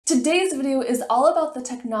Today's video is all about the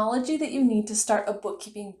technology that you need to start a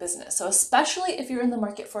bookkeeping business. So especially if you're in the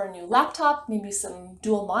market for a new laptop, maybe some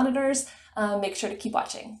dual monitors, make sure to keep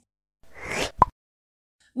watching.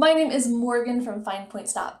 My name is Morgan from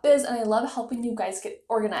FinePoints.biz and I love helping you guys get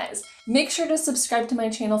organized. Make sure to subscribe to my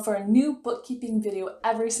channel for a new bookkeeping video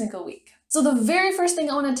every single week. So the very first thing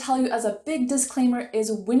I want to tell you as a big disclaimer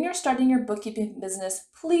is when you're starting your bookkeeping business,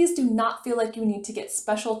 please do not feel like you need to get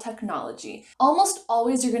special technology. Almost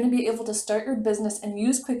always you're going to be able to start your business and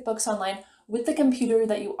use QuickBooks Online with the computer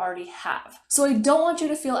that you already have. So I don't want you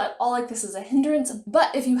to feel at all like this is a hindrance,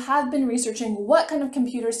 but if you have been researching what kind of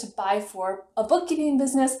computers to buy for a bookkeeping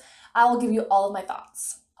business, I will give you all of my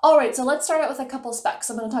thoughts. All right, so let's start out with a couple specs.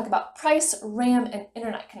 I'm going to talk about price, RAM, and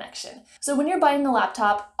internet connection. So when you're buying a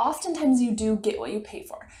laptop, oftentimes you do get what you pay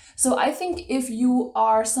for. So I think if you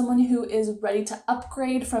are someone who is ready to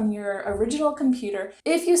upgrade from your original computer,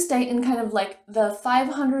 if you stay in kind of like the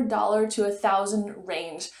 $500 to $1,000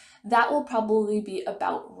 range, that will probably be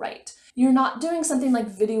about right. You're not doing something like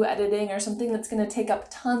video editing or something that's going to take up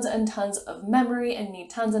tons and tons of memory and need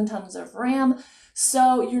tons and tons of RAM.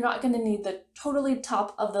 So you're not going to need the totally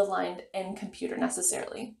top of the line end computer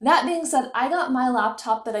necessarily. That being said, I got my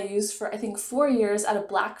laptop that I used for I think 4 years at a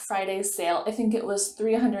Black Friday sale. I think it was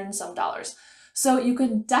 $300 and some. So you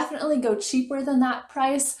could definitely go cheaper than that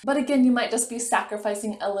price, but again, you might just be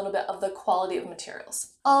sacrificing a little bit of the quality of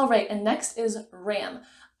materials. All right, and next is RAM.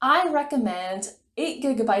 I recommend 8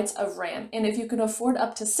 gigabytes of RAM, and if you can afford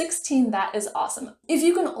up to 16, that is awesome. If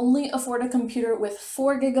you can only afford a computer with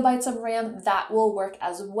 4 gigabytes of RAM, that will work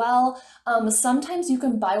as well. Sometimes you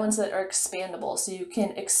can buy ones that are expandable, so you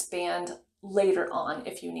can expand later on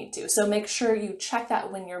if you need to. So make sure you check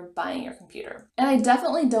that when you're buying your computer. And I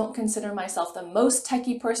definitely don't consider myself the most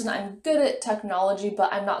techie person. I'm good at technology,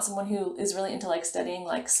 but I'm not someone who is really into like studying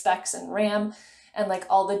like specs and RAM and like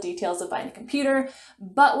all the details of buying a computer.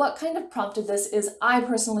 But what kind of prompted this is I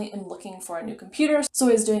personally am looking for a new computer. So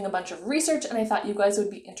I was doing a bunch of research and I thought you guys would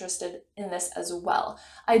be interested in this as well.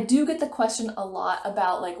 I do get the question a lot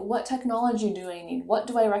about like, what technology do I need? What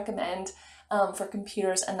do I recommend for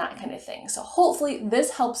computers and that kind of thing. So hopefully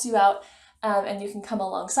this helps you out and you can come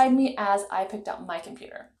alongside me as I picked out my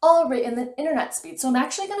computer. All right, and then internet speed. So I'm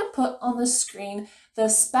actually going to put on the screen the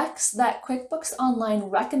specs that QuickBooks Online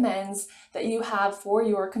recommends that you have for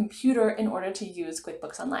your computer in order to use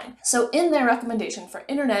QuickBooks Online. So in their recommendation for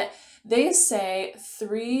internet, they say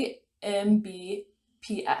 3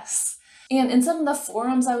 Mbps. And in some of the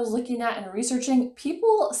forums I was looking at and researching,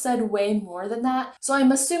 people said way more than that. So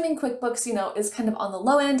I'm assuming QuickBooks, is kind of on the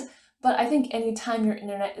low end, but I think anytime your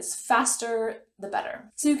internet is faster, the better.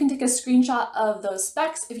 So you can take a screenshot of those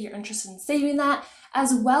specs if you're interested in saving that,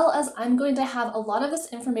 as well as I'm going to have a lot of this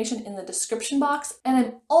information in the description box. And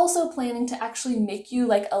I'm also planning to actually make you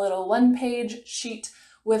like a little one-page sheet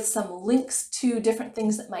with some links to different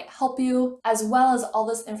things that might help you, as well as all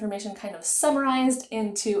this information kind of summarized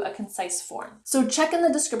into a concise form. So check in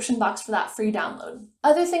the description box for that free download.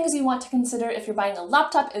 Other things you want to consider if you're buying a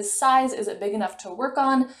laptop is size. Is it big enough to work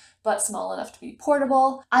on, but small enough to be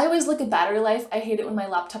portable? I always look at battery life. I hate it when my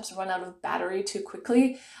laptops run out of battery too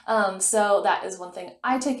quickly. So that is one thing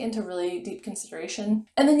I take into really deep consideration.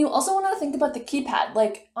 And then you also want to think about the keypad.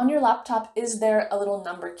 Like on your laptop, is there a little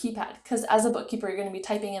number keypad? Because as a bookkeeper, you're going to be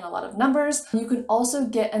typing in a lot of numbers. You can also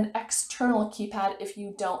get an external keypad if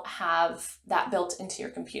you don't have that built into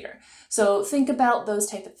your computer. So think about those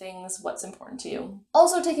type of things, what's important to you.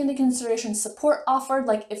 Also take into consideration support offered,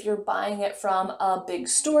 like if you're buying it from a big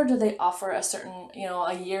store, do they offer a certain,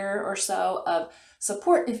 a year or so of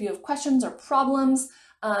support if you have questions or problems?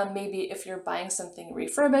 Maybe if you're buying something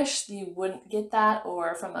refurbished, you wouldn't get that,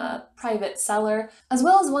 or from a private seller. As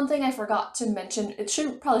well as one thing I forgot to mention, it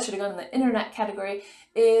probably should have gone in the internet category,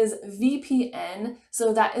 is VPN.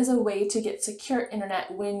 So that is a way to get secure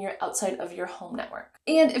internet when you're outside of your home network.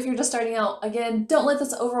 And if you're just starting out, again, don't let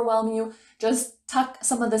this overwhelm you. Just tuck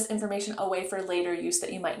some of this information away for later use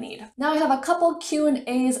that you might need. Now I have a couple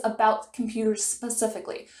Q&As about computers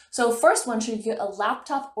specifically. So first one, should you get a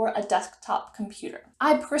laptop or a desktop computer?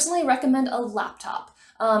 I personally recommend a laptop.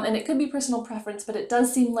 And it could be personal preference, but it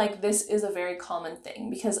does seem like this is a very common thing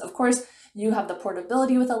because of course you have the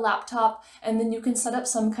portability with a laptop, and then you can set up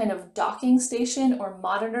some kind of docking station or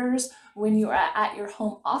monitors when you are at your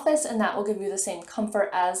home office, and that will give you the same comfort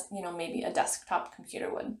as, maybe a desktop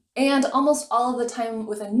computer would. And almost all of the time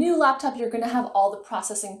with a new laptop, you're going to have all the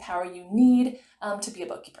processing power you need to be a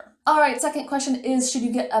bookkeeper. All right, second question is, should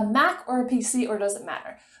you get a Mac or a PC, or does it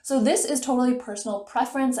matter? So this is totally personal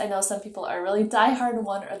preference. I know some people are really diehard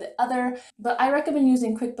one or the other, but I recommend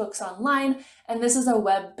using QuickBooks Online, and this is a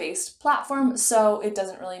web-based platform platform, so it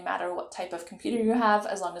doesn't really matter what type of computer you have.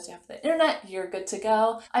 As long as you have the internet, you're good to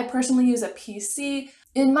go. I personally use a PC.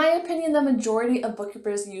 In my opinion, the majority of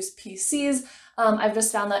bookkeepers use PCs. I've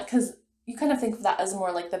just found that because you kind of think of that as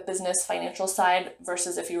more like the business financial side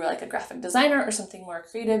versus if you were like a graphic designer or something more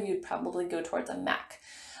creative, you'd probably go towards a Mac.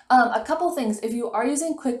 A couple things, if you are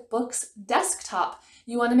using QuickBooks Desktop,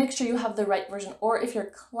 you want to make sure you have the right version, or if your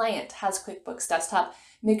client has QuickBooks Desktop,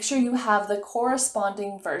 make sure you have the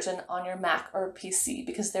corresponding version on your Mac or PC,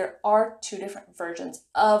 because there are two different versions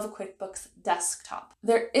of QuickBooks Desktop.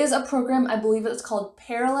 There is a program, I believe it's called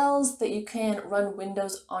Parallels, that you can run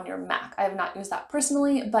Windows on your Mac. I have not used that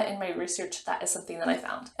personally, but in my research, that is something that I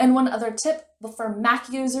found. And one other tip, for Mac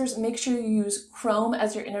users, make sure you use Chrome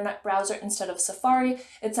as your internet browser instead of Safari.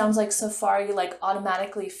 It sounds like Safari like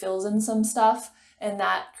automatically fills in some stuff, and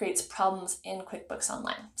that creates problems in QuickBooks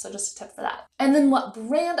Online. So just a tip for that. And then what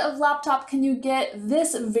brand of laptop can you get?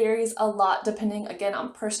 This varies a lot depending, again,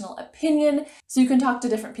 on personal opinion. So you can talk to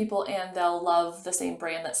different people and they'll love the same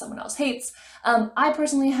brand that someone else hates. I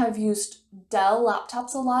personally have used Dell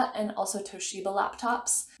laptops a lot and also Toshiba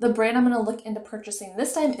laptops. The brand I'm gonna look into purchasing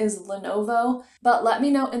this time is Lenovo, but let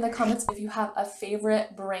me know in the comments if you have a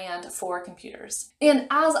favorite brand for computers. And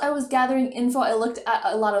as I was gathering info, I looked at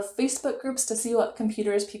a lot of Facebook groups to see what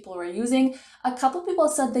computers people were using. A couple people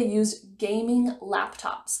said they used gaming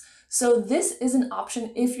laptops. So this is an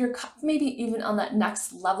option if you're maybe even on that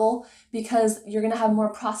next level, because you're gonna have more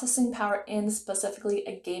processing power in specifically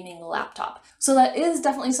a gaming laptop. So that is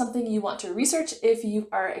definitely something you want to research if you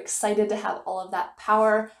are excited to have all of that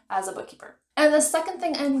power as a bookkeeper. And the second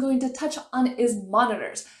thing I'm going to touch on is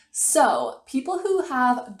monitors. So people who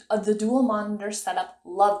have the dual monitor setup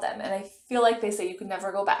love them, and I feel like they say you can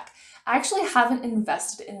never go back. I actually haven't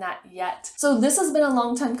invested in that yet. So this has been a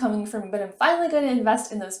long time coming for me, but I'm finally going to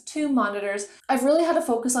invest in those two monitors. I've really had to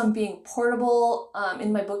focus on being portable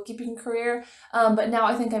in my bookkeeping career, but now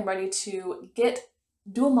I think I'm ready to get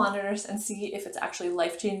dual monitors and see if it's actually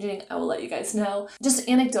life-changing. I will let you guys know. Just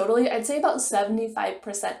anecdotally, I'd say about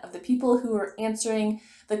 75% of the people who are answering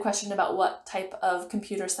the question about what type of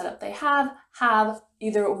computer setup they have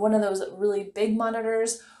either one of those really big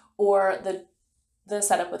monitors or the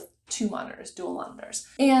setup with two monitors, dual monitors.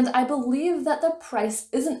 And I believe that the price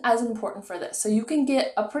isn't as important for this. So you can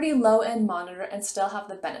get a pretty low-end monitor and still have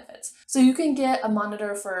the benefits. So you can get a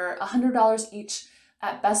monitor for $100 each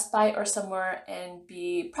at Best Buy or somewhere and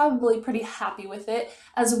be probably pretty happy with it,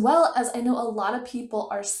 as well as I know a lot of people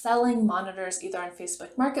are selling monitors either on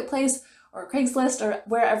Facebook Marketplace or Craigslist or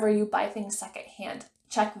wherever you buy things secondhand.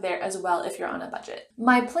 Check there as well if you're on a budget.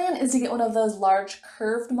 My plan is to get one of those large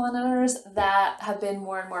curved monitors that have been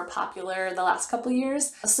more and more popular the last couple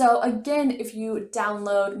years. So again, if you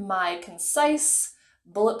download my concise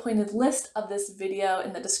bullet pointed list of this video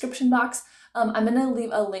in the description box, I'm going to leave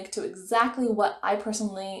a link to exactly what I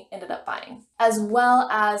personally ended up buying, as well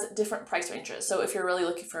as different price ranges. So if you're really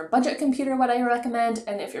looking for a budget computer, what I recommend,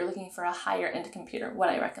 and if you're looking for a higher end computer, what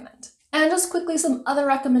I recommend. And just quickly, some other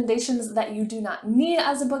recommendations that you do not need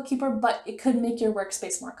as a bookkeeper, but it could make your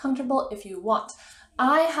workspace more comfortable if you want.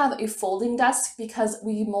 I have a folding desk because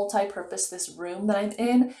we multi-purpose this room that I'm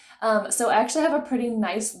in. So I actually have a pretty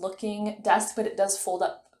nice looking desk, but it does fold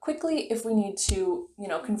up quickly if we need to,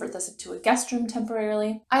 convert this into a guest room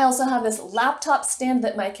temporarily. I also have this laptop stand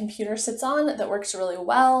that my computer sits on that works really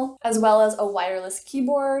well, as well as a wireless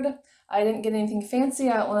keyboard. I didn't get anything fancy.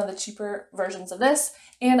 I got one of the cheaper versions of this.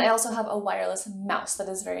 And I also have a wireless mouse that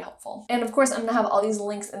is very helpful. And of course, I'm gonna have all these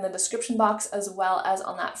links in the description box as well as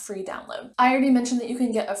on that free download. I already mentioned that you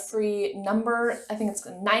can get a free number. I think it's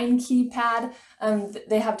a 9 keypad.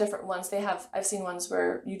 They have different ones. I've seen ones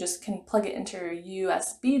where you just can plug it into your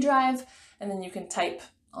USB drive and then you can type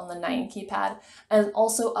on the 9 keypad. And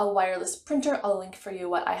also a wireless printer. I'll link for you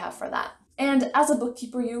what I have for that. And as a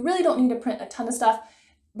bookkeeper, you really don't need to print a ton of stuff.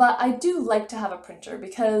 But I do like to have a printer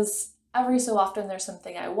because every so often there's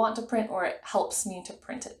something I want to print or it helps me to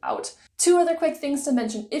print it out. 2 other quick things to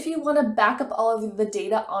mention. If you want to back up all of the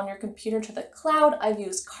data on your computer to the cloud, I've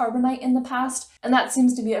used Carbonite in the past, and that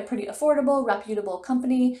seems to be a pretty affordable, reputable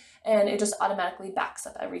company, and it just automatically backs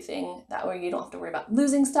up everything. That way you don't have to worry about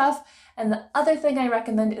losing stuff. And the other thing I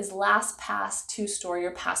recommend is LastPass to store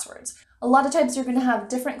your passwords. A lot of times you're going to have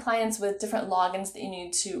different clients with different logins that you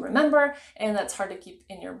need to remember, and that's hard to keep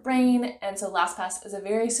in your brain, and so LastPass is a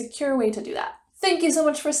very secure way to do that. Thank you so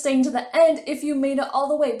much for staying to the end. If you made it all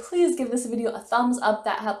the way, please give this video a thumbs up.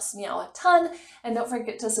 That helps me out a ton, and don't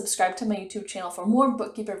forget to subscribe to my YouTube channel for more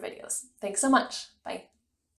bookkeeper videos. Thanks so much. Bye.